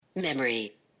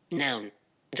Memory. Noun.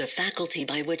 The faculty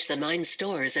by which the mind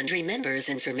stores and remembers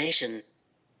information.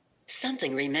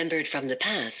 Something remembered from the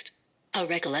past. A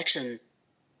recollection.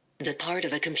 The part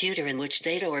of a computer in which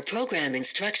data or program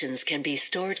instructions can be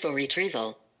stored for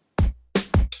retrieval.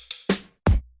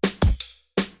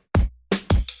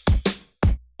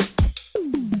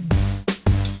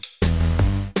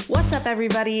 What's up,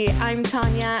 everybody? I'm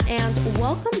Tanya, and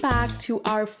welcome back to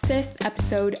our 5th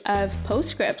episode of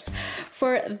Postscripts.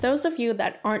 For those of you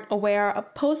that aren't aware,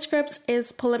 Postscripts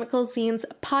is Polemical Zine's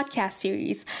podcast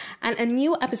series, and a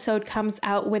new episode comes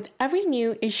out with every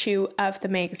new issue of the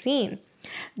magazine.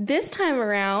 This time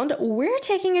around, we're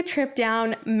taking a trip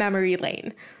down memory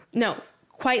lane. No,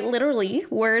 quite literally,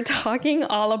 we're talking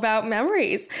all about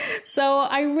memories. So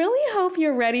I really hope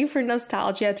you're ready for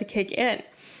nostalgia to kick in.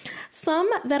 Some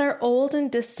that are old and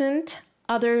distant,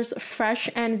 others fresh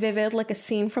and vivid like a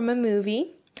scene from a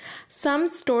movie, some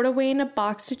stored away in a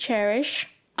box to cherish,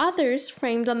 others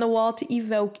framed on the wall to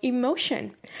evoke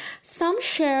emotion, some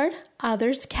shared,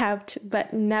 others kept,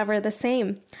 but never the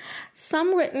same,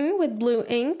 some written with blue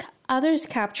ink, others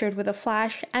captured with a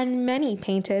flash, and many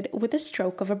painted with a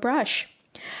stroke of a brush.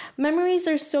 Memories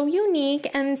are so unique,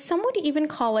 and some would even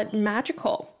call it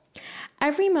magical.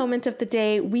 Every moment of the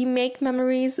day, we make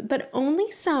memories, but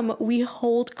only some we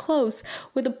hold close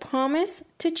with a promise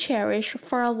to cherish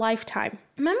for a lifetime.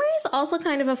 Memory is also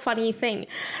kind of a funny thing.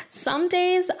 Some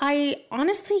days, I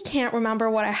honestly can't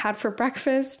remember what I had for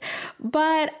breakfast,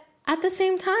 but at the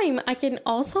same time, I can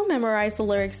also memorize the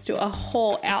lyrics to a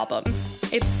whole album.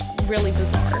 It's really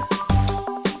bizarre.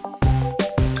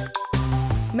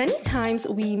 Many times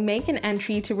we make an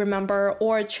entry to remember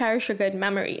or cherish a good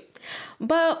memory,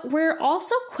 but we're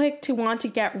also quick to want to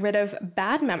get rid of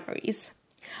bad memories.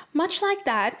 Much like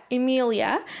that,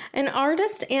 Emilia, an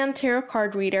artist and tarot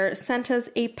card reader, sent us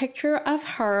a picture of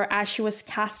her as she was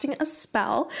casting a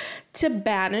spell to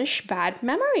banish bad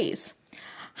memories.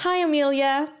 Hi,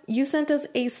 Amelia. You sent us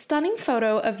a stunning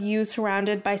photo of you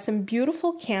surrounded by some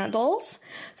beautiful candles.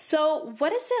 So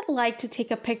what is it like to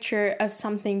take a picture of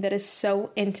something that is so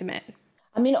intimate?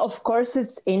 I mean, of course,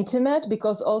 it's intimate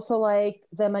because also like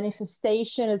the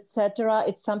manifestation, etc.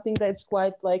 It's something that's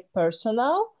quite like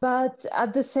personal. But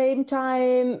at the same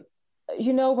time,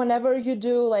 you know, whenever you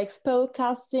do like spell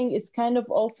casting, it's kind of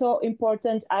also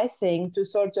important, I think, to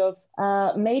sort of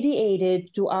mediate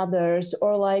it to others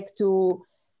or like to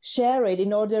share it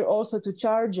in order also to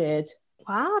charge it.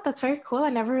 Wow, that's very cool. I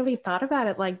never really thought about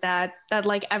it like that, that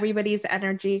like everybody's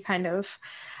energy kind of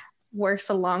works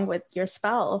along with your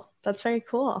spell. That's very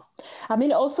cool. I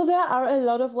mean, also there are a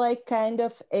lot of like kind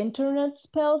of internet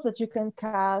spells that you can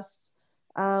cast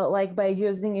like by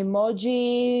using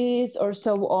emojis or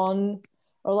so on,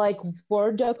 or like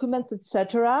Word documents,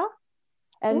 etc.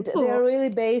 And they're really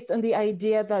based on the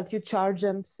idea that you charge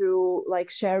them through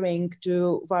like sharing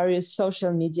to various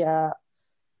social media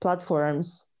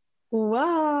platforms.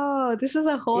 Wow, this is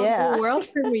a whole new world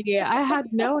for me. I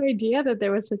had no idea that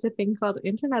there was such a thing called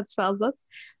internet spells.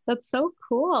 That's so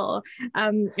cool.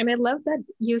 And I love that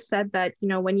you said that, you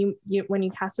know, when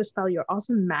you cast a spell, you're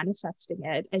also manifesting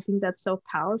it. I think that's so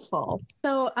powerful.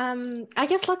 So I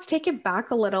guess let's take it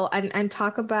back a little and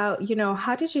talk about, you know,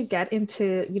 how did you get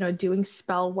into, you know, doing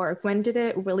spell work? When did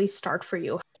it really start for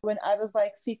you? When I was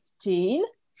like 15.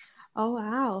 Oh,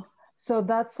 wow. So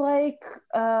that's like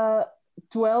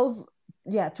 12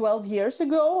 years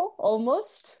ago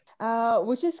almost,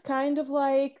 which is kind of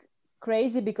like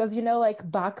crazy because, you know, like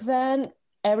back then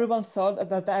everyone thought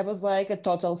that I was like a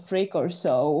total freak or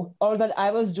so, or that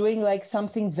I was doing like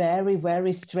something very,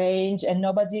 very strange, and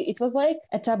it was like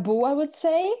a taboo, I would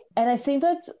say. And I think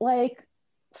that like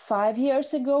 5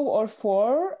 years ago or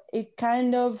 4, it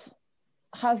kind of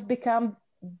has become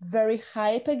very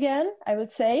hype again, I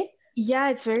would say. Yeah,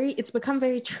 it's become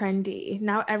very trendy.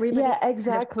 Now everybody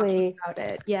exactly about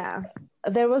it. Yeah.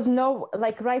 There was no,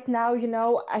 like right now, you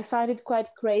know, I find it quite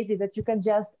crazy that you can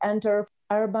just enter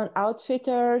Urban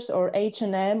Outfitters or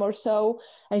H&M or so,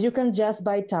 and you can just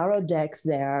buy tarot decks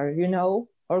there, you know,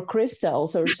 or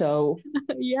crystals or so.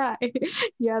 Yeah,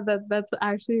 that's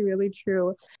actually really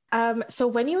true. So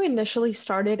when you initially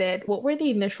started it, what were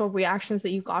the initial reactions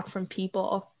that you got from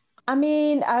people? I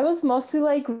mean, I was mostly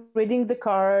like reading the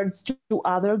cards to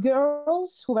other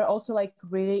girls who were also like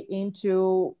really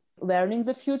into learning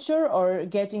the future or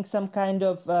getting some kind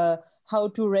of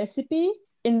how-to recipe.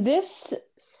 In this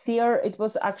sphere, it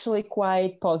was actually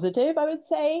quite positive, I would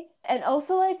say. And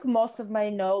also like most of my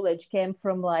knowledge came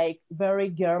from like very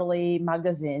girly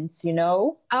magazines, you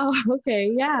know? Oh,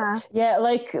 okay, yeah. Yeah,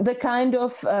 like the kind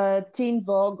of Teen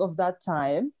Vogue of that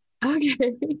time.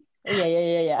 Okay.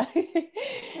 Yeah.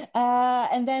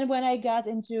 And then when I got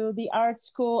into the art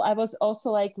school, I was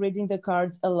also like reading the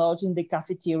cards a lot in the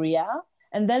cafeteria.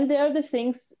 And then there the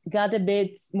things got a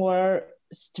bit more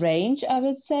strange, I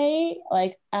would say.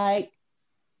 Like I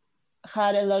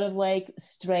had a lot of like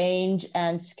strange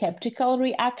and skeptical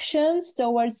reactions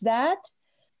towards that.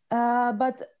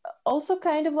 But also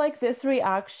kind of like these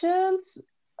reactions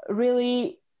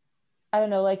really, I don't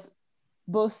know, like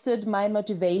boosted my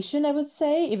motivation, I would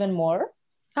say, even more.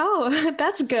 Oh,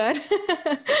 that's good.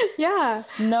 Yeah.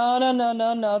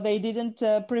 No. They didn't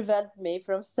prevent me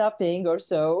from stopping or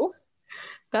so.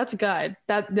 That's good.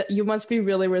 That you must be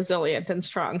really resilient and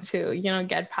strong to,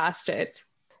 get past it.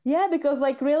 Yeah, because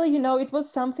like really, it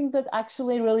was something that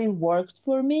actually really worked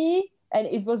for me. And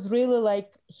it was really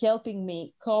like helping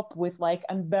me cope with like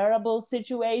unbearable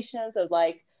situations or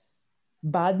like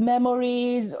bad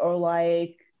memories or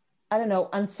like, I don't know,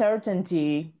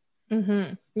 uncertainty.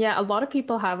 Yeah, a lot of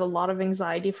people have a lot of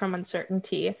anxiety from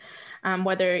uncertainty,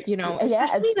 whether, Yeah,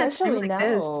 especially in a time especially like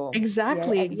this. now. Yeah,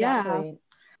 Exactly. Yeah. exactly.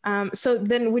 So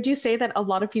then would you say that a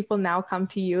lot of people now come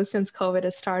to you since COVID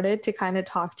has started to kind of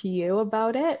talk to you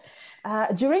about it?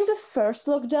 During the first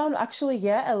lockdown, actually,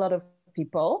 yeah, a lot of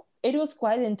people. It was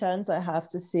quite intense, I have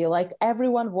to say. Like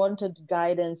everyone wanted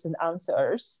guidance and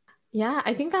answers. Yeah,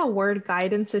 I think that word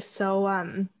guidance is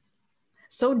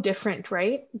so different,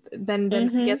 right? Than I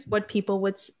Mm-hmm. guess what people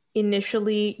would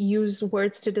initially use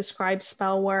words to describe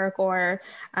spell work or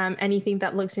anything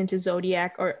that looks into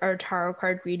zodiac or tarot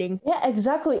card reading. Yeah,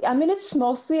 exactly. I mean, it's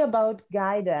mostly about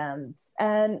guidance.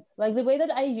 And like the way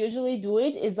that I usually do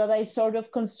it is that I sort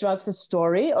of construct a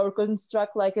story or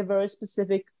construct like a very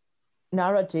specific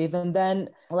narrative. And then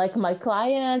like my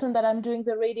client and that I'm doing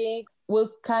the reading will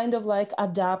kind of like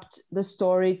adapt the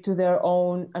story to their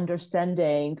own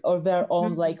understanding or their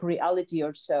own Mhm. like reality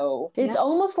or so. It's Yeah.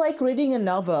 almost like reading a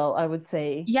novel, I would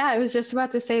say. Yeah, I was just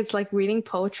about to say it's like reading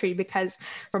poetry because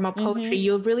from a poetry, Mm-hmm.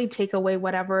 you'll really take away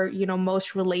whatever,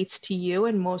 most relates to you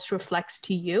and most reflects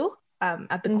to you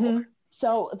at the core. Mm-hmm.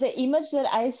 So the image that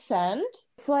I sent,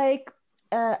 it's like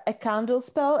a candle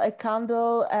spell, a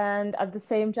candle, and at the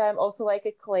same time also like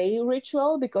a clay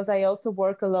ritual because I also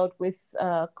work a lot with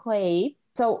clay.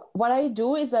 So what I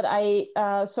do is that I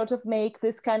sort of make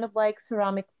this kind of like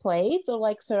ceramic plates or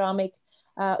like ceramic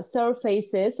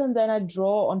surfaces, and then I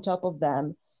draw on top of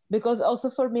them. Because also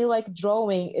for me, like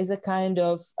drawing is a kind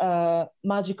of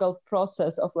magical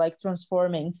process of like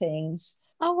transforming things.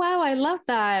 Oh wow, I love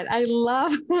that. I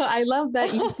love I love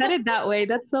that you said it that way.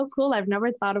 That's so cool. I've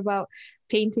never thought about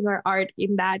painting or art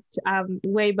in that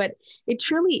way, but it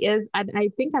truly is. And I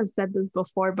think I've said this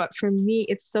before, but for me,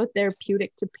 it's so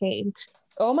therapeutic to paint.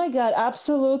 Oh my God,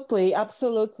 absolutely,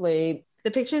 absolutely. The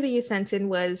picture that you sent in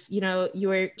was, you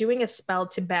were doing a spell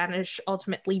to banish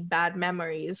ultimately bad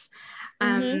memories.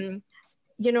 Hmm.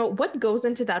 Um, what goes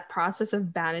into that process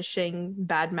of banishing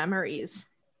bad memories?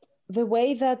 The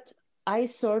way that I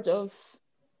sort of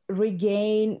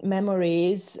regain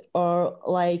memories or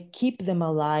like keep them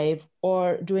alive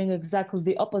or doing exactly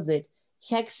the opposite,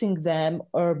 hexing them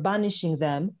or banishing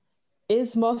them,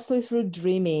 is mostly through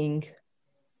dreaming.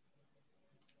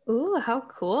 Ooh, how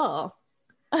cool.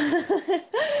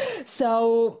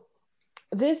 So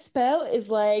this spell is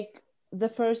like the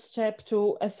first step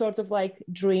to a sort of like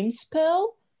dream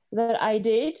spell that I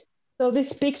did. So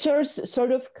these pictures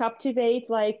sort of captivate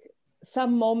like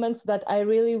some moments that I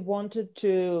really wanted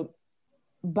to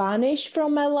banish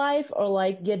from my life or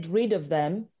like get rid of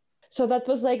them. So that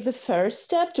was like the first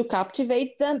step to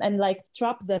captivate them and like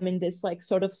trap them in this like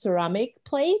sort of ceramic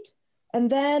plate. And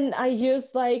then I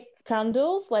used like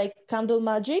candles, like candle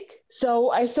magic.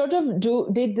 So I sort of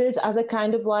did this as a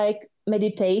kind of like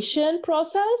meditation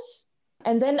process.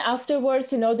 And then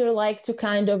afterwards, in order like to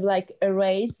kind of like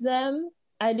erase them,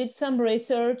 I did some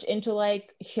research into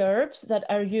like herbs that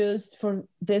are used for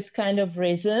this kind of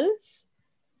reasons.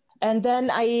 And then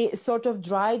I sort of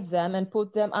dried them and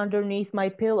put them underneath my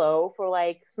pillow for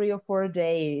like 3 or 4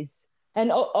 days.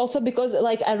 And also because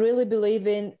like I really believe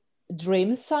in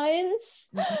dream science.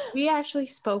 We actually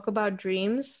spoke about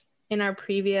dreams in our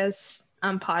previous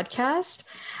podcast,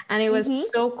 and it was Mm-hmm.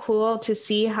 so cool to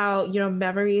see how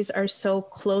memories are so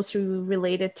closely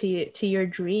related to your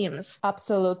dreams.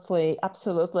 Absolutely,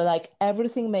 absolutely. Like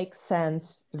everything makes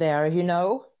sense there.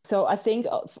 So I think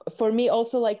for me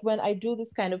also, like when I do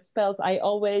this kind of spells, I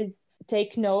always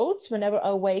take notes whenever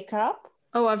I wake up.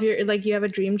 Oh, of your like you have a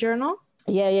dream journal?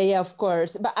 Yeah, of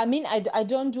course. But I mean, I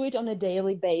don't do it on a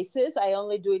daily basis. I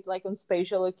only do it like on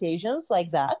special occasions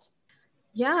like that.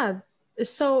 Yeah.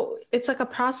 So it's like a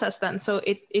process then. So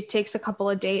it takes a couple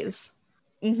of days.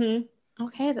 Mm-hmm.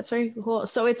 Okay, that's very cool.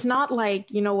 So it's not like,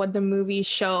 what the movies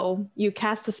show, you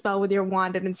cast a spell with your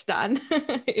wand and it's done.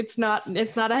 It's not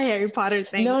a Harry Potter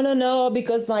thing. No,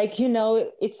 because like,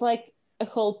 it's like a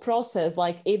whole process,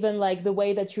 like even like the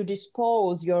way that you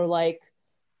dispose your like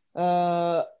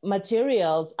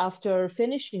materials after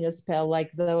finishing a spell,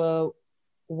 like the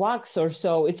wax or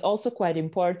so, it's also quite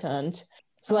important.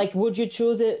 So like, would you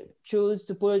choose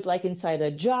to put it like inside a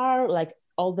jar, like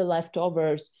all the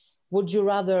leftovers? Would you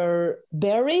rather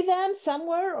bury them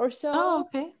somewhere or so? Oh,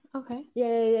 okay.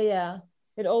 Yeah.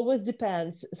 It always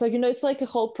depends. So, it's like a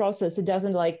whole process.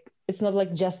 It's not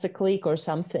like just a click or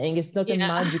something. It's not a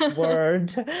magic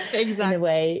word Exactly. in a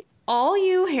way. All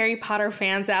you Harry Potter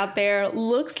fans out there,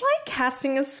 looks like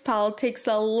casting a spell takes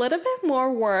a little bit more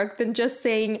work than just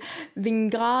saying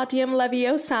Wingardium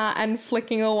Leviosa and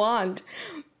flicking a wand.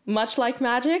 Much like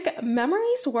magic,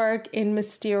 memories work in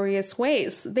mysterious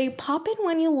ways. They pop in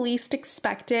when you least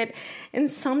expect it, and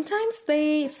sometimes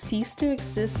they cease to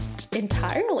exist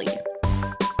entirely.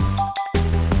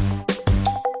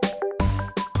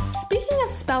 Speaking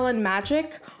of spell and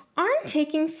magic, aren't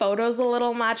taking photos a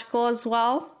little magical as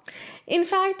well? In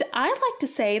fact, I'd like to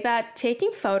say that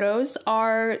taking photos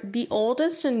are the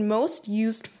oldest and most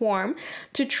used form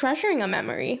to treasuring a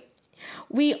memory.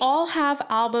 We all have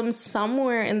albums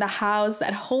somewhere in the house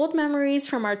that hold memories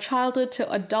from our childhood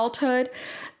to adulthood.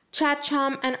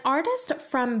 Chatchum, an artist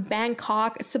from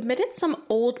Bangkok, submitted some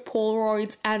old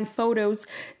Polaroids and photos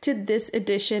to this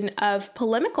edition of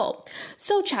Polemical.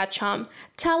 So Chatchum,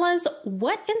 tell us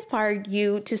what inspired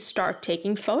you to start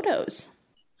taking photos?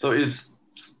 So it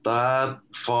started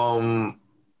from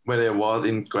when I was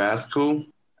in grad school,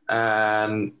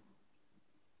 and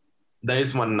there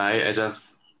is one night I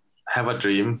just have a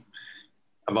dream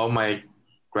about my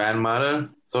grandmother.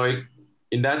 So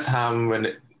in that time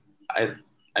when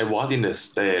I was in the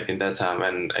state in that time,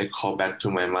 and I called back to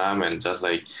my mom and just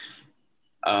like,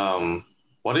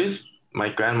 what is my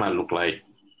grandma look like?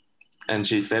 And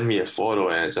she sent me a photo,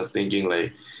 and I just thinking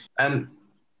like, and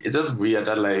it's just weird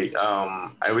that like,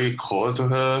 I really close to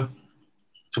her,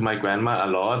 to my grandma a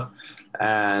lot,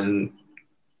 and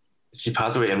she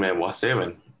passed away when I was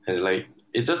 7. And like,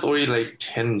 it's just only like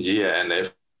 10 years, and I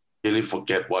really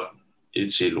forget what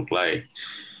she looked like.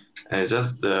 And it's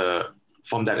just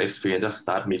from that experience just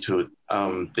started me to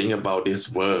think about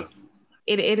this work.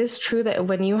 It is true that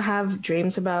when you have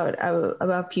dreams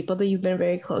about people that you've been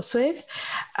very close with,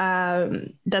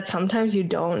 that sometimes you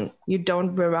don't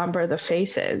remember the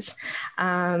faces,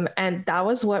 and that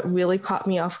was what really caught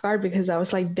me off guard, because I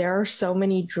was like, there are so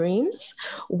many dreams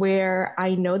where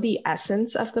I know the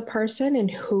essence of the person and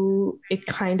who it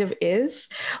kind of is,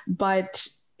 but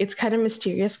it's kind of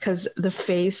mysterious because the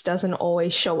face doesn't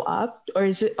always show up, or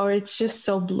it's just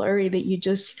so blurry that you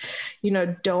just,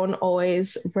 don't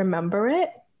always remember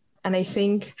it. And I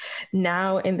think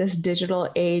now in this digital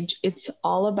age, it's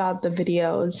all about the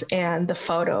videos and the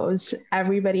photos.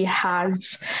 Everybody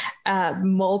has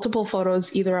multiple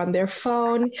photos either on their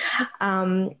phone,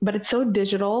 but it's so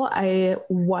digital. I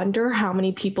wonder how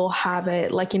many people have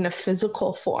it like in a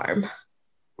physical form.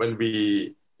 When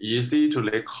we easy to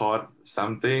record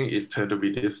something, it's turned to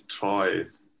be destroyed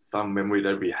some memory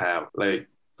that we have. Like,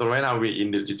 so right now we're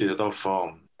in the digital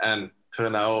form, and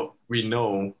turn out we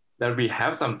know that we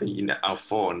have something in our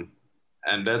phone,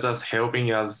 and that's just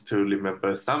helping us to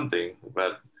remember something.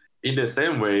 But in the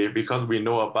same way, because we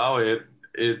know about it,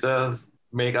 it just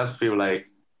make us feel like,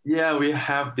 yeah, we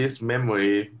have this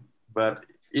memory, but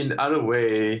in other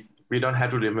way, we don't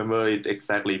have to remember it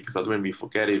exactly, because when we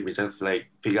forget it, we just like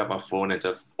pick up our phone and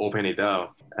just open it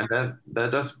up. And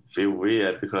that just feel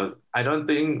weird, because I don't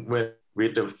think with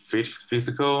the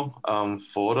physical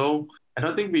photo, I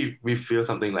don't think we feel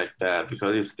something like that,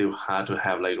 because it's still hard to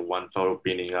have like one photo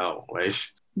pinning out, right?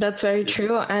 That's very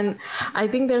true. And I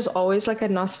think there's always like a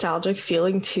nostalgic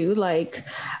feeling too. Like,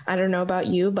 I don't know about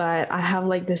you, but I have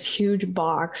like this huge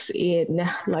box in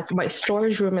like my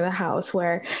storage room in the house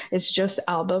where it's just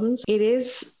albums. It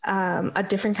is a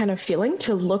different kind of feeling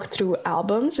to look through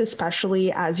albums,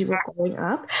 especially as you were growing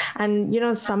up. And,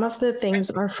 some of the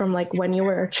things are from like when you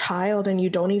were a child and you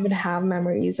don't even have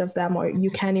memories of them, or you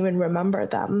can't even remember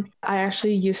them. I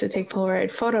actually used to take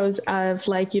Polaroid photos of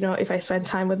like, if I spend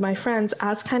time with my friends,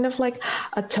 as kind of like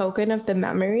a token of the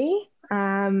memory.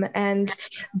 And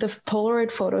the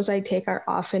Polaroid photos I take are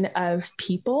often of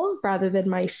people rather than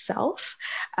myself,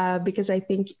 because I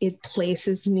think it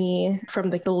places me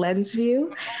from like the lens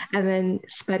view, and then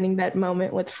spending that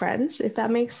moment with friends, if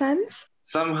that makes sense.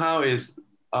 Somehow it's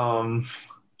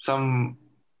some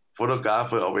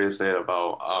photographer always said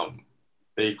about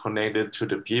they connected to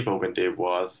the people when they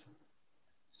was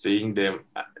seeing them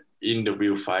in the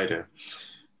viewfinder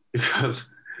because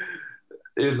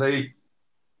it's like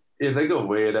a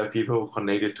way that people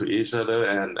connected to each other,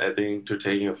 and I think to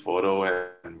taking a photo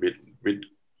and with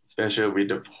especially with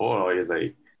the Polaroid is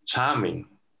like charming.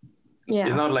 Yeah.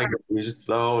 It's not like a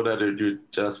digital that you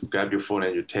just grab your phone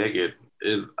and you take it.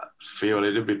 It feel a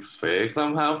little bit fake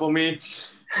somehow for me.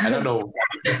 I don't know.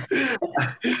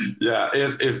 Yeah,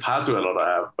 it's hard to a lot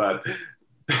of app, but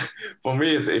for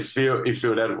me, it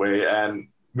feel that way. And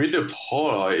with the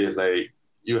Polaroid, it's like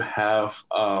you have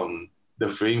the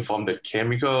feeling from the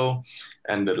chemical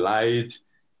and the light,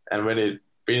 and when it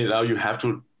print it out, you have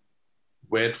to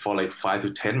wait for like 5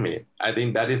 to 10 minutes. I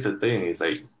think that is the thing. It's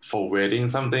like for waiting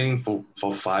something for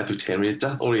 5 to 10 minutes,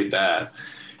 just only that.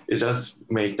 It just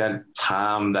make that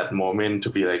time, that moment to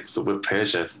be like super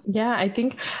precious. Yeah, I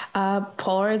think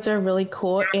Polaroids are really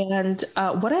cool. And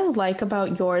what I like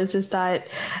about yours is that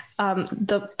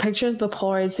the pictures, the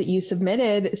Polaroids that you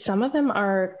submitted, some of them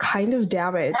are kind of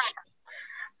damaged.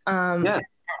 Yeah,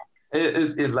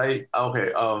 it's like, okay,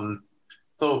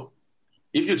 so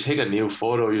if you take a new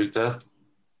photo, you're just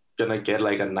gonna get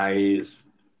like a nice,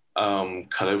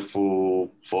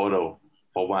 colorful photo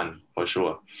for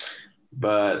sure.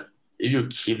 But if you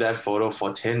keep that photo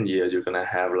for 10 years, you're gonna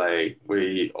have like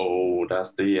very old,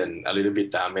 dusty, and a little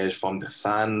bit damaged from the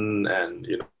sun and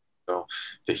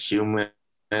the humid.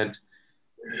 The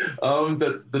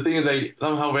thing is like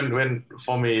somehow when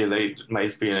for me like my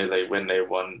experience like when I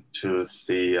want to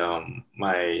see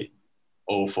my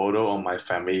old photo of my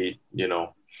family,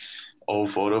 old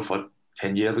photo for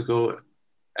 10 years ago,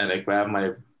 and I grab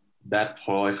that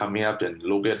Polaroid coming up and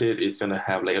look at it, it's gonna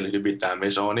have like a little bit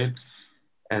damage on it.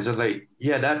 And it's just like,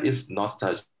 yeah, that is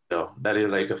nostalgia. That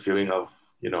is like a feeling of,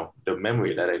 the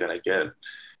memory that I'm gonna get.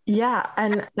 Yeah,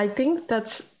 and I think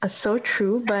that's so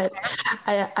true. But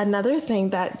another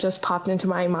thing that just popped into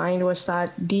my mind was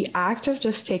that the act of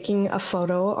just taking a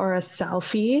photo or a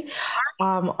selfie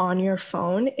on your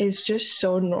phone is just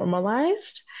so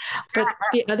normalized. But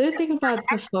the other thing about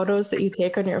the photos that you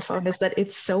take on your phone is that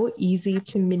it's so easy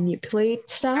to manipulate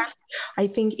stuff. I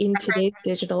think in today's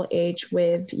digital age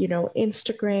with,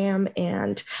 Instagram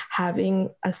and having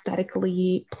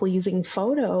aesthetically pleasing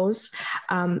photos,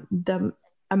 the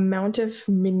amount of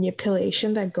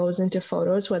manipulation that goes into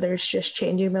photos, whether it's just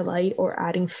changing the light or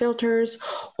adding filters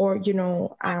or,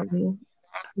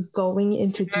 going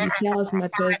into details,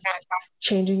 much as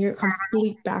changing your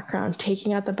complete background,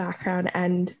 taking out the background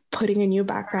and putting a new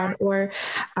background. Or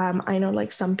I know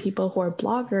like some people who are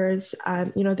bloggers,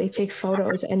 they take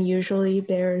photos and usually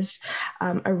there's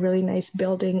a really nice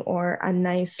building or a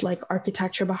nice like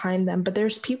architecture behind them, but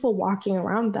there's people walking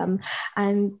around them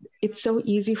and it's so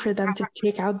easy for them to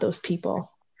take out those people.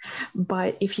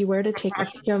 But if you were to take a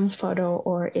film photo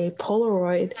or a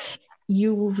Polaroid,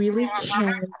 you really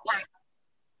can't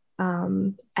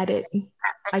edit,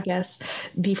 I guess,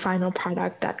 the final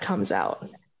product that comes out.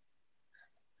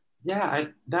 Yeah,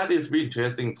 that is really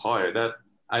interesting point. That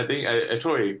I think I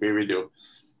totally agree with you.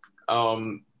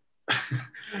 I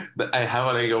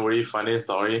have like a very funny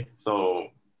story.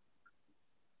 So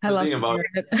I love thing about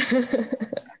it.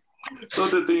 So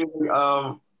the thing,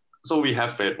 so we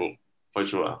have Facebook for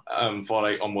sure, for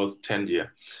like almost 10 years.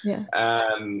 Yeah.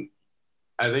 And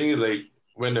I think like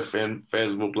when the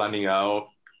Facebook running out,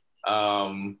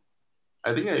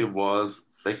 I think it was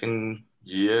second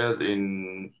years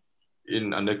in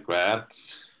undergrad.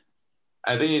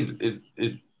 I think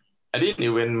I didn't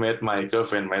even met my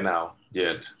girlfriend right now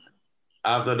yet.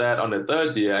 After that, on the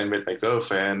third year, I met my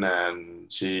girlfriend,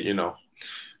 and she,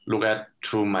 look at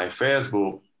through my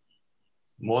Facebook,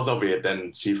 most of it,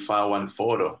 and she found one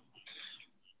photo.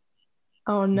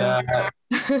 Oh no.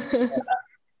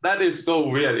 That is so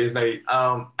weird. It's like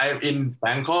I'm in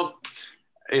Bangkok.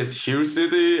 It's huge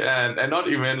city, and I not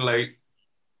even like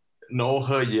know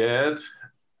her yet.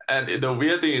 And the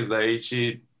weird thing is like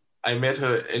I met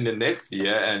her in the next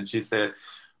year, and she said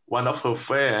one of her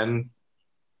friends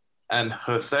and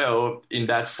herself in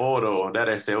that photo that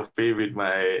I selfie with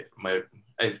I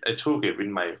took it with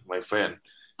my friend.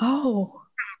 Oh.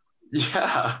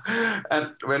 Yeah,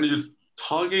 and when you're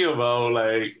talking about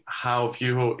like how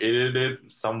people edited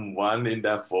someone in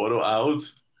that photo out.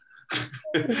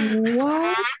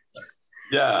 What?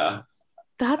 Yeah.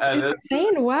 That's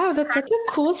insane. Wow, that's such a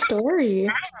cool story.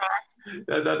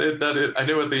 That is, I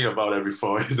never think about it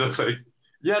before. It's just like,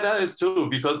 yeah, that is true.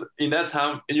 Because in that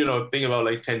time, think about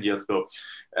like 10 years ago.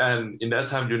 And in that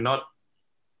time, you're not,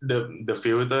 the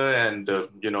filter and the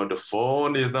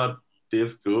phone is not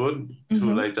this good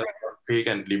to like just pick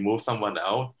and remove someone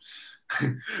out.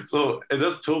 So I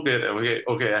just took it.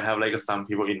 Okay, I have like some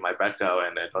people in my background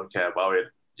and I don't care about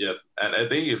it. Yes, and I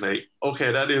think it's like,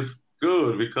 okay, that is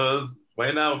good because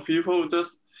right now people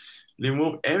just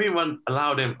remove everyone,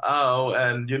 allow them out,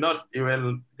 and you're not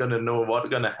even gonna know what's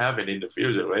gonna happen in the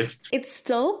future, right? It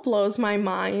still blows my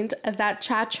mind that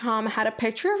Cha Chom had a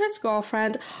picture of his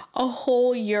girlfriend a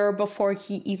whole year before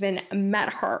he even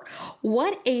met her.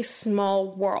 What a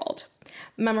small world.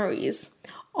 Memories.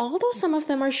 Although some of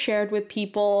them are shared with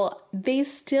people, they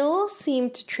still seem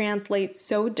to translate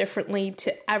so differently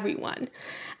to everyone.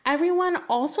 Everyone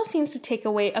also seems to take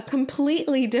away a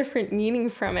completely different meaning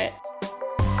from it.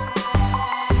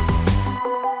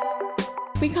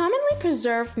 We commonly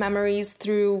preserve memories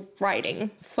through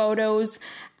writing, photos,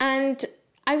 and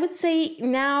I would say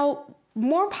now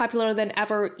more popular than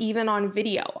ever, even on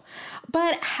video.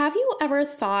 But have you ever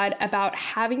thought about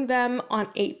having them on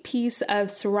a piece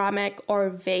of ceramic or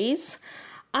vase?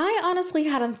 I honestly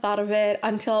hadn't thought of it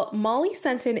until Molly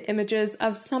sent in images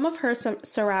of some of her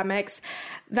ceramics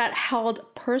that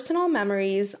held personal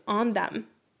memories on them.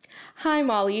 Hi,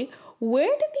 Molly. Where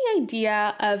did the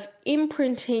idea of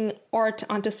imprinting art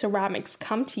onto ceramics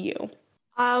come to you?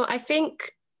 I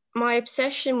think my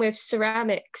obsession with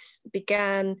ceramics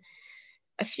began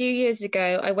a few years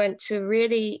ago. I went to a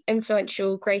really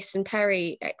influential Grayson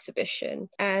Perry exhibition,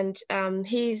 and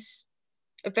he's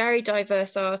a very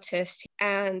diverse artist.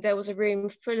 And there was a room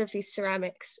full of these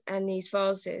ceramics and these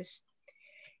vases.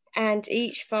 And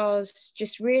each vase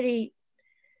just really,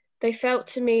 they felt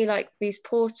to me like these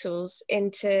portals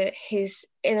into his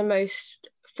innermost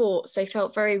thoughts. They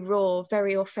felt very raw,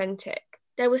 very authentic.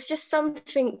 There was just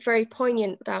something very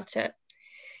poignant about it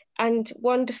and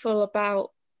wonderful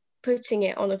about putting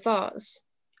it on a vase.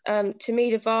 To me,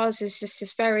 the vase is just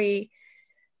this very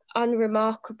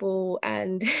unremarkable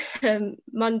and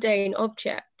mundane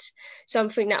object,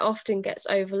 something that often gets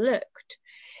overlooked.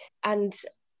 And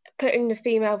putting the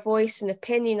female voice and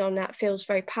opinion on that feels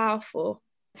very powerful.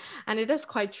 And it is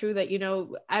quite true that,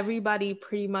 everybody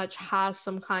pretty much has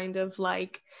some kind of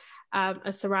like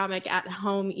a ceramic at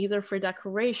home, either for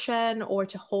decoration or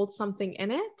to hold something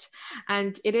in it.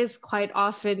 And it is quite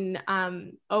often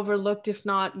overlooked, if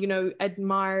not,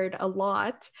 admired a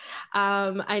lot.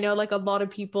 I know like a lot of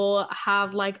people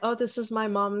have like, oh, this is my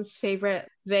mom's favorite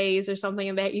vase or something,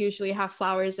 and they usually have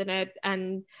flowers in it.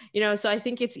 And, so I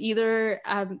think it's either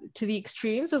to the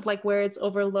extremes of like where it's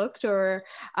overlooked, or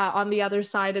on the other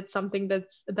side, it's something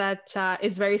that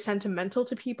is very sentimental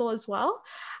to people as well.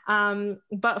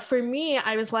 But for me,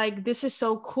 I was like, this is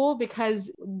so cool because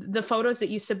the photos that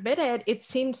you submitted, it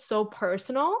seemed so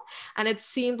personal, and it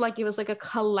seemed like it was like a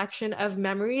collection of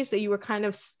memories that you were kind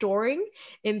of storing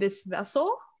in this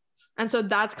vessel. And so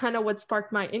that's kind of what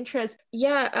sparked my interest.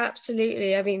 Yeah,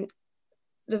 absolutely. I mean,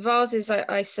 the vases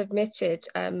I submitted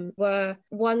were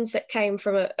ones that came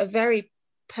from a very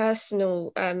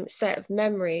personal set of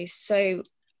memories. So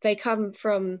they come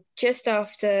from just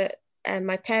after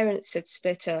my parents had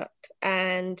split up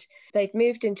and they'd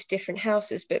moved into different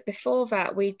houses. But before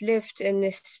that, we'd lived in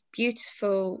this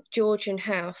beautiful Georgian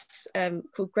house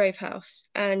called Grove House.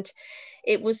 And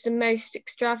it was the most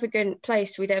extravagant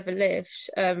place we'd ever lived.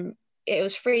 It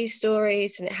was 3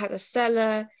 stories and it had a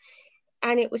cellar,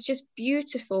 and it was just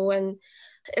beautiful and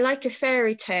like a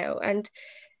fairy tale. And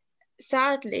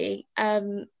sadly,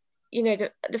 the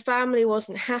family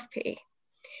wasn't happy.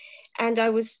 And I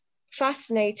was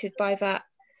fascinated by that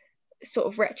sort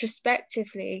of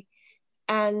retrospectively.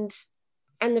 And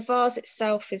the vase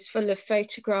itself is full of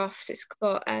photographs. It's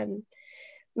got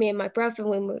me and my brother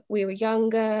when we were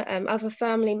younger, other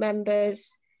family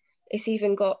members. It's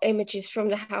even got images from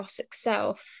the house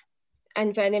itself,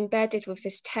 and then embedded with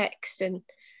this text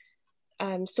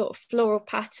and sort of floral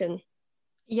pattern.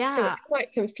 Yeah. So it's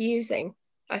quite confusing,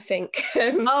 I think.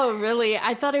 Oh, really?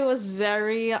 I thought it was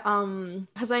very,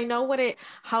 because I know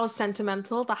how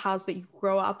sentimental the house that you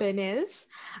grow up in is,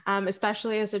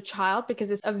 especially as a child,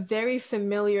 because it's a very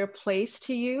familiar place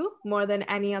to you more than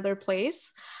any other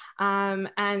place.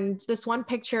 And this one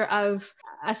picture of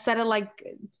a set of like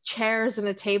chairs and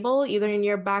a table, either in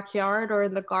your backyard or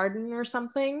in the garden or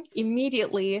something,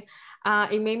 immediately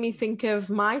it made me think of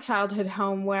my childhood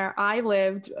home where I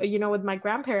lived, with my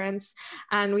grandparents.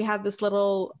 And we had this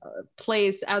little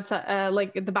place outside,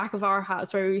 like at the back of our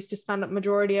house, where we used to spend a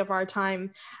majority of our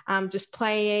time just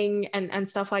playing and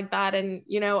stuff like that. And,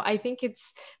 I think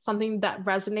it's something that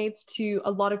resonates to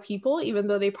a lot of people, even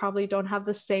though they probably don't have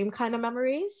the same kind of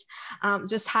memories.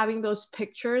 Just having those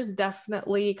pictures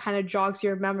definitely kind of jogs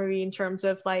your memory in terms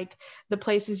of like the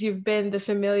places you've been, the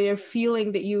familiar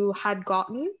feeling that you had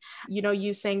gotten.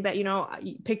 you saying that,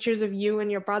 pictures of you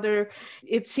and your brother,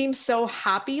 it seems so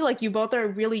happy. Like you both are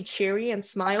really cheery and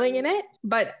smiling in it.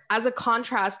 But as a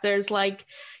contrast, there's like,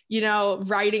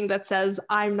 writing that says,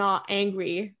 I'm not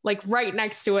angry, like right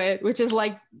next to it, which is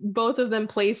like both of them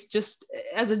placed just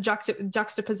as a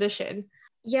juxtaposition.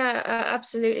 Yeah,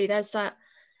 absolutely. There's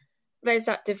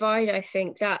that divide, I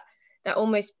think, that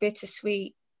almost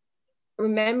bittersweet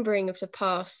remembering of the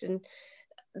past, and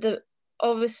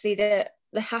obviously the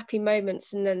happy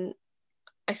moments, and then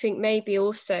I think maybe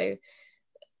also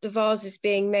the vases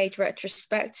being made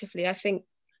retrospectively. I think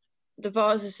the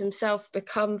vases themselves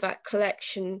become that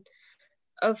collection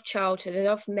of childhood and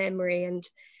of memory, and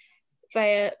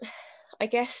they, I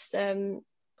guess,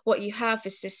 what you have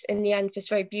is this, in the end, this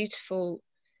very beautiful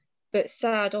but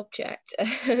sad object.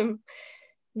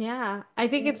 Yeah, I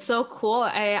think it's so cool.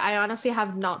 I honestly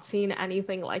have not seen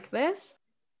anything like this.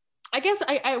 I guess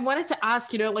I wanted to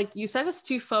ask, like you sent us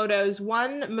 2 photos.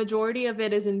 One, majority of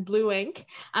it is in blue ink,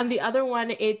 and the other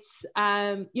one, it's,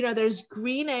 there's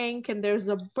green ink and there's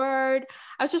a bird.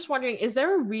 I was just wondering, is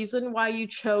there a reason why you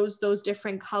chose those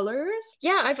different colors?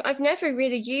 Yeah, I've never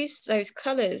really used those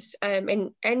colors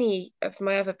in any of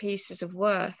my other pieces of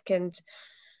work, and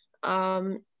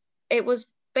it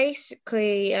was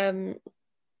basically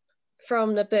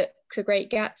from the book The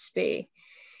Great Gatsby.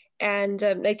 And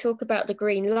they talk about the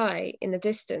green light in the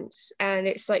distance. And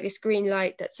it's like this green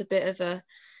light that's a bit of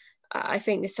I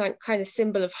think this kind of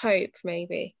symbol of hope,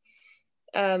 maybe.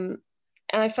 And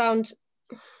I found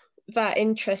that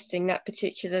interesting, that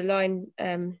particular line.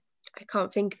 I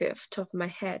can't think of it off the top of my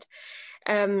head.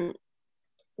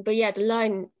 But yeah, the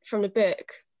line from the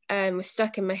book was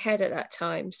stuck in my head at that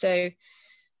time. So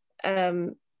I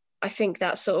think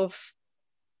that sort of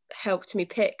helped me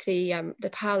pick the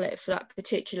palette for that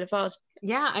particular vase.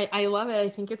 Yeah, I love it. I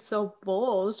think it's so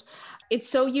bold. It's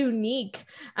so unique.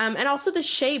 And also the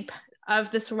shape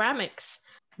of the ceramics,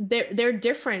 they're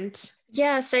different.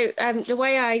 Yeah, so the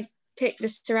way I pick the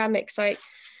ceramics, I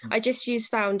just use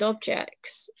found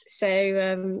objects.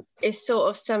 So it's sort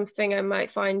of something I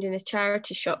might find in a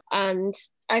charity shop. And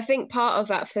I think part of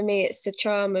that for me, it's the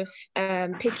charm of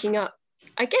picking up,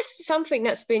 I guess, something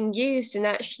that's been used and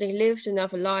actually lived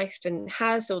another life and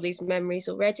has all these memories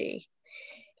already.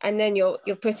 And then you're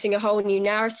putting a whole new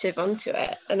narrative onto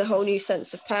it and a whole new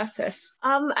sense of purpose.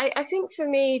 I think for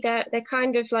me, they're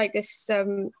kind of like this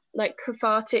like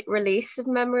cathartic release of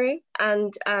memory,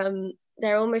 and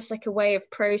they're almost like a way of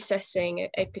processing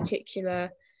a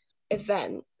particular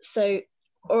event, so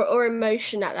or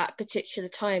emotion at that particular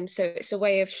time. So it's a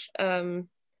way of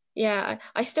yeah,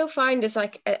 I still find as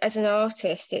an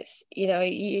artist, it's,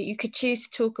 you could choose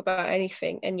to talk about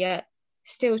anything and yet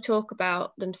still talk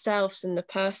about themselves and the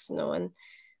personal. And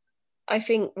I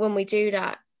think when we do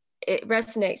that, it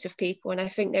resonates with people. And I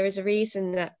think there is a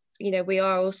reason that, we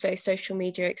are also social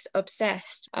media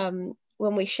obsessed.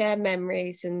 When we share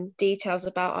memories and details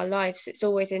about our lives, it's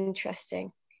always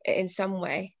interesting in some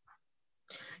way.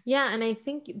 Yeah, and I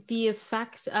think the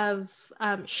effect of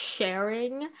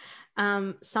sharing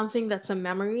something that's a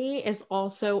memory is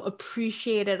also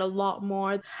appreciated a lot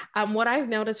more. What I've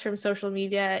noticed from social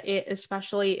media,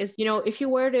 especially, is, if you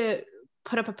were to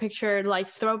put up a picture like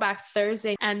Throwback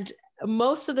Thursday, and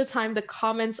most of the time the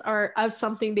comments are of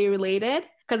something they related.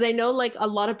 Because I know like a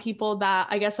lot of people that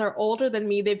I guess are older than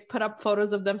me, they've put up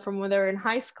photos of them from when they were in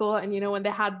high school, and when they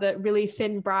had the really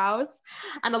thin brows,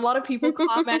 and a lot of people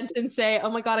comment and say, oh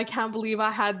my God, I can't believe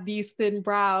I had these thin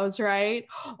brows, right?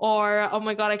 Or, oh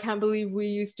my God, I can't believe we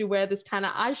used to wear this kind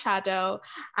of eyeshadow.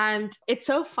 And it's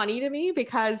so funny to me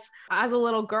because as a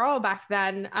little girl back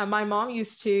then, my mom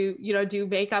used to, do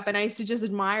makeup, and I used to just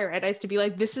admire it. I used to be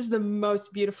like, this is the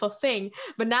most beautiful thing.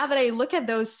 But now that I look at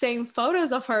those same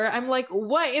photos of her, I'm like,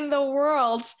 what in the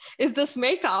world is this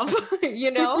makeup?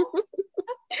 And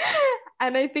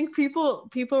I think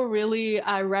people really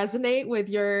resonate with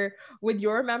your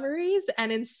memories,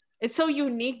 and it's so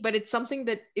unique, but it's something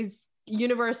that is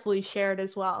universally shared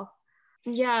as well.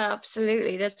 Yeah,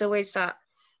 absolutely. There's always that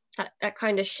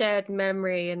kind of shared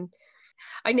memory. And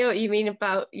I know what you mean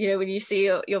about, when you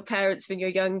see your parents when you're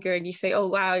younger and you think, oh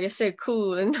wow, you're so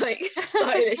cool and like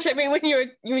stylish. I mean, when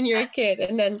you're a kid,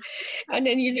 and then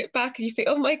you look back and you think,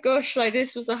 oh my gosh, like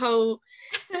this was a whole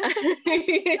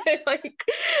like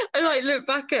I look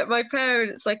back at my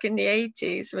parents like in the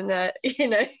 80s when they're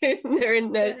they're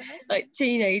in their like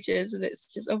teenagers, and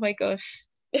it's just, oh my gosh.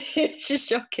 It's just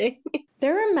shocking.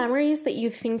 There are memories that you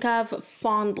think of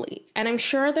fondly, and I'm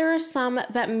sure there are some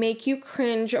that make you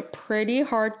cringe pretty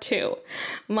hard too.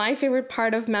 My favorite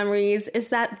part of memories is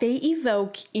that they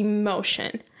evoke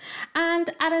emotion. And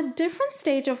at a different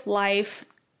stage of life,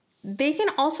 they can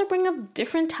also bring up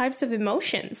different types of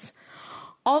emotions.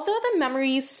 Although the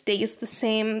memory stays the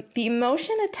same, the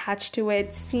emotion attached to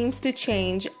it seems to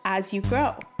change as you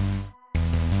grow.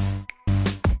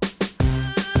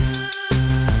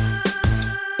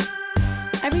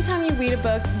 Every time you read a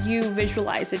book, you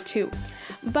visualize it too.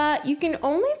 But you can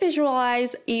only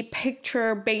visualize a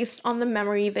picture based on the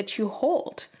memory that you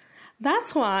hold.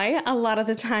 That's why a lot of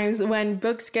the times when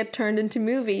books get turned into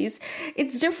movies,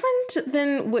 it's different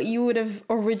than what you would have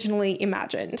originally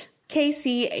imagined.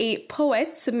 Casey, a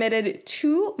poet, submitted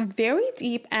 2 very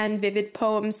deep and vivid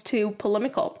poems to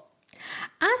Polemical.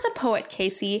 As a poet,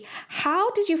 Casey,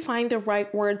 how did you find the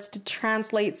right words to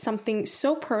translate something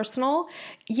so personal,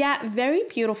 yet very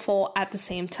beautiful at the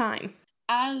same time?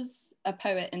 As a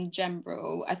poet in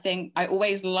general, I think I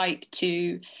always like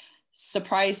to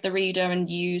surprise the reader and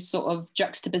use sort of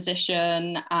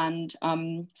juxtaposition and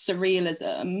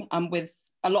surrealism with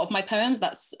a lot of my poems.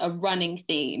 That's a running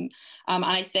theme. And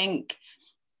I think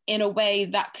in a way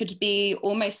that could be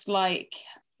almost like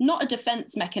not a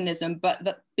defense mechanism, but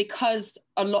that because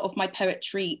a lot of my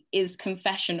poetry is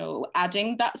confessional,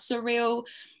 adding that surreal,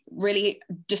 really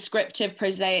descriptive,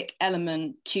 prosaic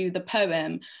element to the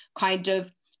poem kind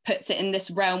of puts it in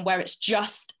this realm where it's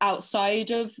just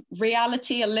outside of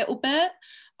reality a little bit.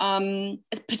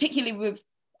 Particularly with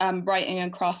writing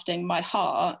and crafting My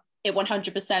Heart, it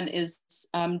 100% is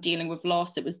dealing with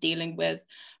loss. It was dealing with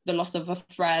the loss of a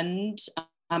friend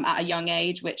at a young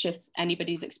age, which if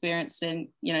anybody's experiencing,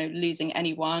 losing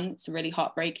anyone, it's a really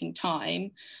heartbreaking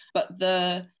time. But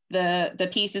the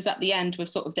pieces at the end with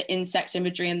sort of the insect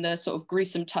imagery and the sort of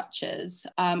gruesome touches,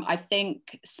 I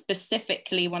think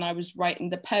specifically when I was writing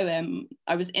the poem,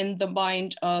 I was in the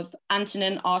mind of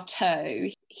Antonin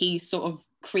Artaud. He sort of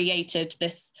created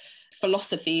this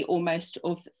philosophy almost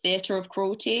of theatre of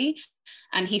cruelty.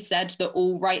 And he said that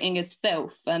all writing is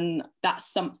filth. And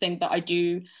that's something that I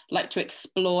do like to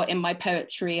explore in my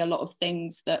poetry. A lot of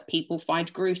things that people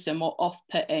find gruesome or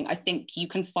off-putting, I think you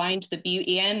can find the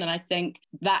beauty in. And I think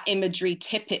that imagery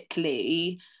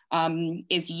typically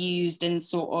is used in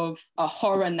sort of a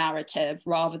horror narrative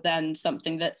rather than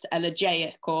something that's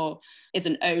elegiac or is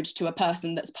an ode to a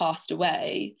person that's passed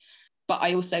away. But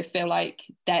I also feel like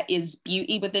there is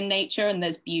beauty within nature and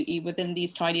there's beauty within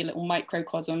these tiny little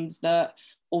microcosms that,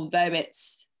 although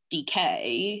it's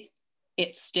decay,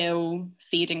 it's still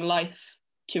feeding life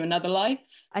to another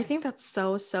life. I think that's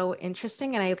so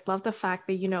interesting. And I love the fact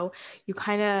that, you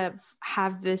kind of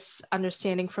have this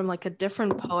understanding from like a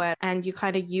different poet and you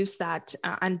kind of use that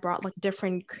and brought like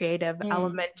different creative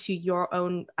element to your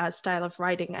own style of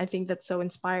writing. I think that's so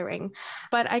inspiring.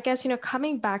 But I guess,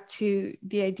 coming back to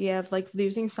the idea of like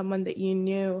losing someone that you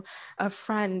knew, a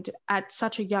friend at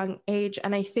such a young age.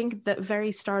 And I think the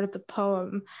very start of the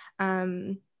poem,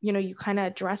 you kind of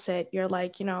address it. You're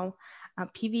like,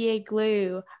 PVA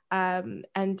glue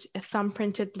and thumb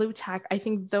printed blue tack. I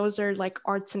think those are like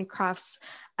arts and crafts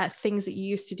things that you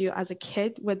used to do as a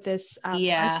kid with this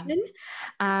person.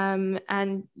 And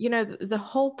the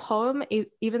whole poem is,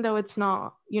 even though it's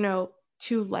not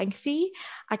too lengthy,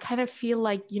 I kind of feel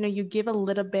like you give a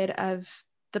little bit of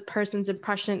the person's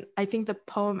impression. I think the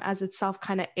poem as itself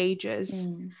kind of ages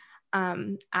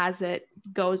as it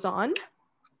goes on.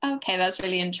 Okay, that's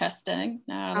really interesting.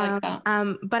 No, I like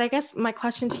that. But I guess my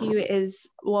question to you is,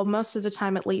 well, most of the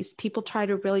time at least, people try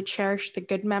to really cherish the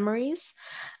good memories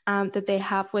that they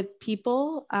have with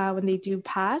people when they do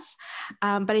pass.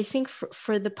 But I think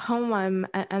for the poem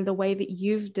and the way that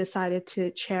you've decided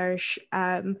to cherish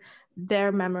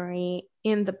their memory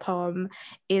in the poem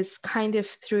is kind of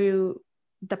through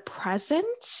the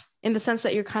present, in the sense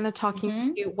that you're kind of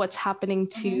talking to what's happening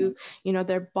to,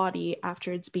 their body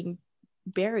after it's being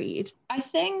buried. I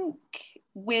think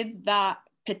with that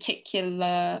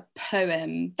particular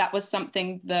poem, that was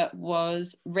something that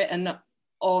was written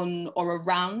on or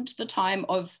around the time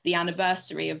of the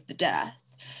anniversary of the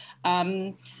death.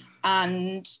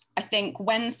 And I think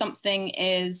when something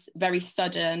is very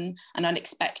sudden and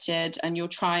unexpected and you're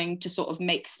trying to sort of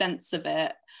make sense of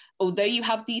it, although you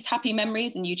have these happy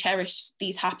memories and you cherish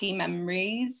these happy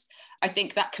memories, I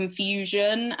think that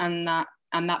confusion and that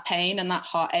pain and that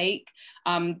heartache,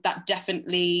 that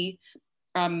definitely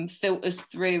filters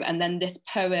through. And then this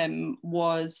poem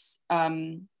was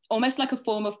almost like a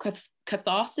form of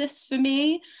catharsis for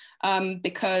me,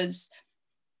 because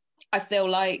I feel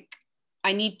like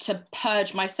I need to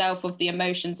purge myself of the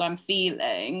emotions I'm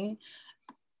feeling.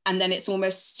 And then it's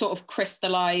almost sort of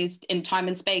crystallized in time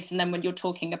and space. And then when you're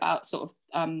talking about sort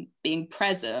of being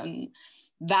present,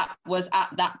 that was at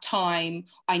that time,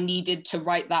 I needed to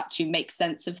write that to make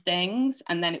sense of things.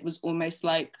 And then it was almost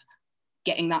like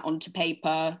getting that onto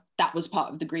paper, that was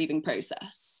part of the grieving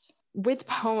process. With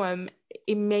poem,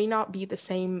 it may not be the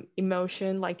same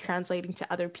emotion like translating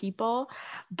to other people,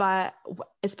 but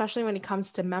especially when it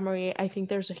comes to memory, I think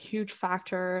there's a huge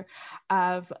factor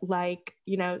of like,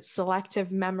 you know,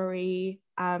 selective memory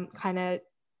kind of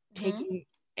taking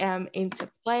into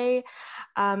play.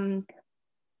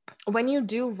 When you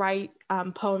do write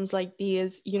poems like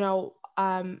these, you know,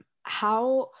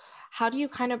 how do you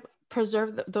kind of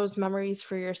preserve those memories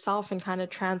for yourself and kind of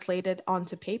translate it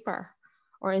onto paper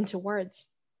or into words?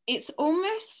 It's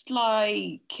almost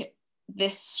like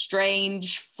this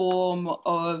strange form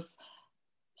of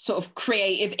sort of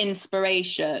creative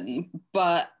inspiration,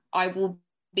 but I will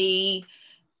be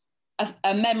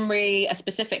a memory, a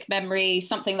specific memory,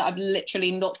 something that I've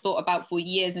literally not thought about for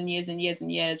years and years and years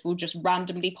and years will just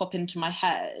randomly pop into my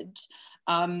head.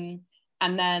 And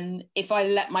then if I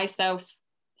let myself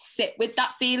sit with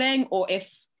that feeling, or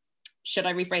should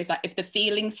I rephrase that? If the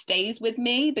feeling stays with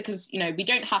me, because, you know, we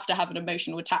don't have to have an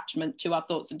emotional attachment to our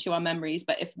thoughts and to our memories,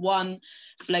 but if one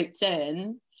floats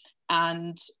in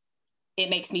and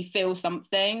it makes me feel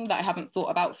something that I haven't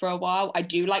thought about for a while, I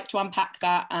do like to unpack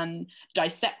that and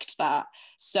dissect that.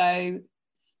 So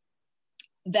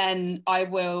then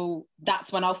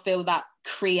that's when I'll feel that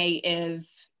creative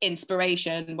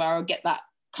inspiration, where I'll get that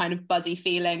kind of buzzy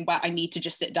feeling where I need to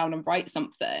just sit down and write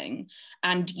something.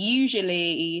 And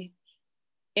usually,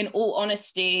 in all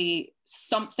honesty,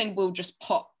 something will just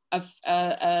pop,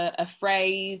 a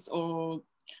phrase or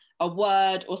a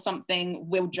word or something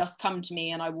will just come to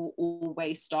me, and I will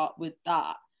always start with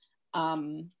that.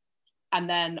 And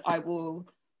then I will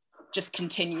just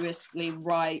continuously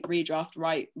write,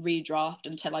 redraft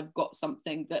until I've got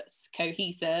something that's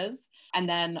cohesive. And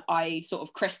then I sort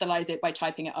of crystallize it by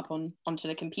typing it up onto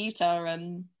the computer.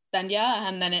 And then,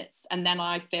 and then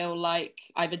I feel like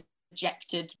I've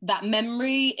ejected that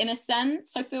memory in a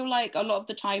sense. I feel like a lot of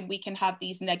the time we can have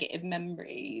these negative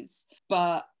memories,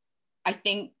 but I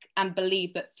think and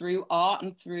believe that through art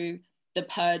and through the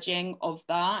purging of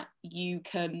that, you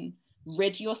can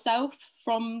rid yourself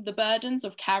from the burdens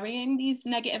of carrying these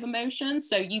negative emotions.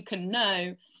 So you can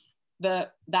know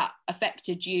that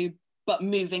affected you, but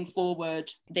moving forward,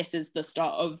 this is the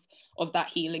start of that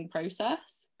healing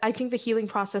process. I think the healing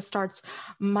process starts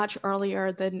much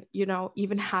earlier than, you know,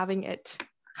 even having it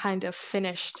kind of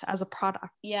finished as a product.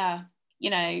 Yeah. You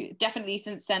know, definitely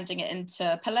since sending it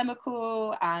into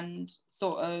polemical and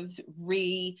sort of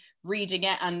rereading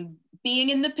it and being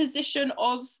in the position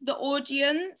of the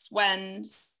audience when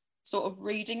sort of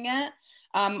reading it,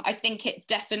 I think it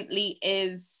definitely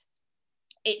is,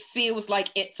 it feels like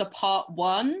it's a part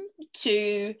one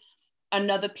to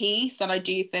another piece. And I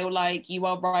do feel like you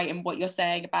are right in what you're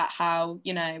saying about how,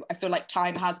 you know, I feel like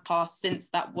time has passed since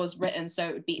that was written. So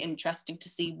it would be interesting to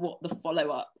see what the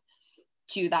follow-up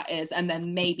to that is, and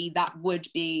then maybe that would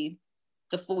be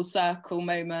the full circle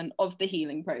moment of the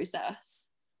healing process.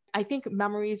 I think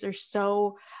memories are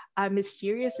so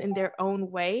mysterious in their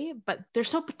own way, but they're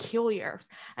so peculiar,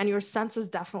 and your senses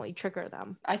definitely trigger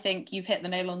them. I think you've hit the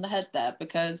nail on the head there,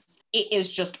 because it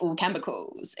is just all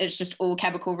chemicals. It's just all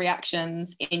chemical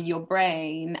reactions in your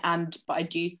brain. But I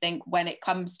do think when it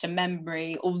comes to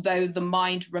memory, although the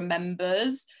mind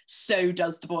remembers, so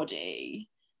does the body.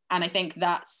 And I think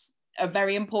that's a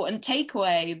very important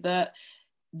takeaway,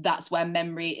 that's where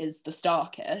memory is the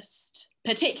starkest,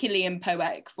 particularly in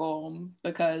poetic form,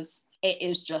 because it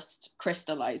is just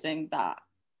crystallizing that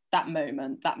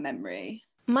moment, that memory.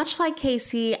 Much like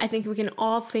Casey, I think we can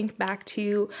all think back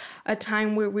to a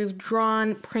time where we've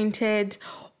drawn, printed,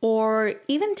 or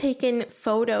even taken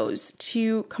photos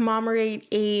to commemorate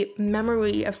a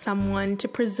memory of someone to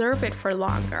preserve it for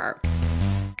longer.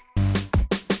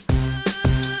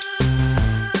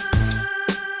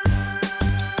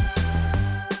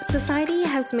 Society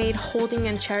has made holding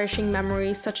and cherishing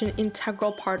memories such an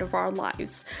integral part of our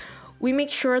lives. We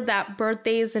make sure that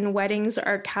birthdays and weddings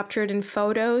are captured in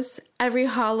photos. Every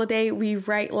holiday, we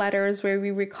write letters where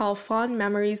we recall fond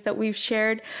memories that we've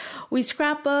shared. We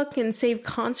scrapbook and save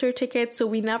concert tickets so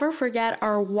we never forget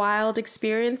our wild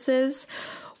experiences.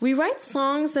 We write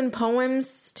songs and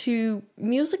poems to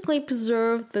musically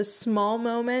preserve the small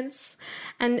moments.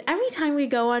 And every time we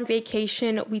go on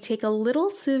vacation, we take a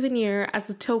little souvenir as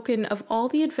a token of all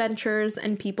the adventures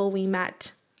and people we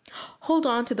met. Hold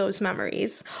on to those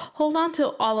memories. Hold on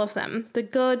to all of them, the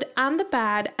good and the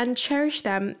bad, and cherish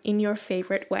them in your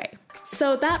favorite way.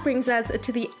 So that brings us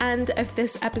to the end of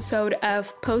this episode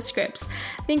of Postscripts.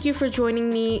 Thank you for joining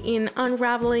me in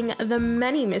unraveling the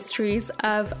many mysteries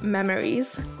of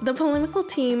memories. The Polemical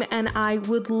team and I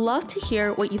would love to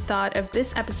hear what you thought of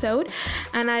this episode,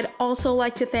 and I'd also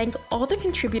like to thank all the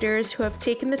contributors who have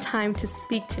taken the time to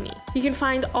speak to me. You can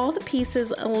find all the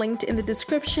pieces linked in the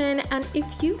description, and if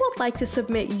you would like to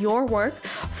submit your work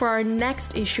for our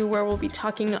next issue where we'll be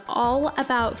talking all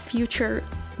about future,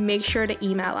 make sure to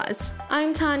email us.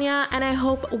 I'm Tanya, and I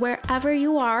hope wherever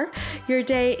you are, your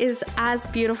day is as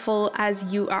beautiful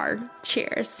as you are.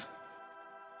 Cheers.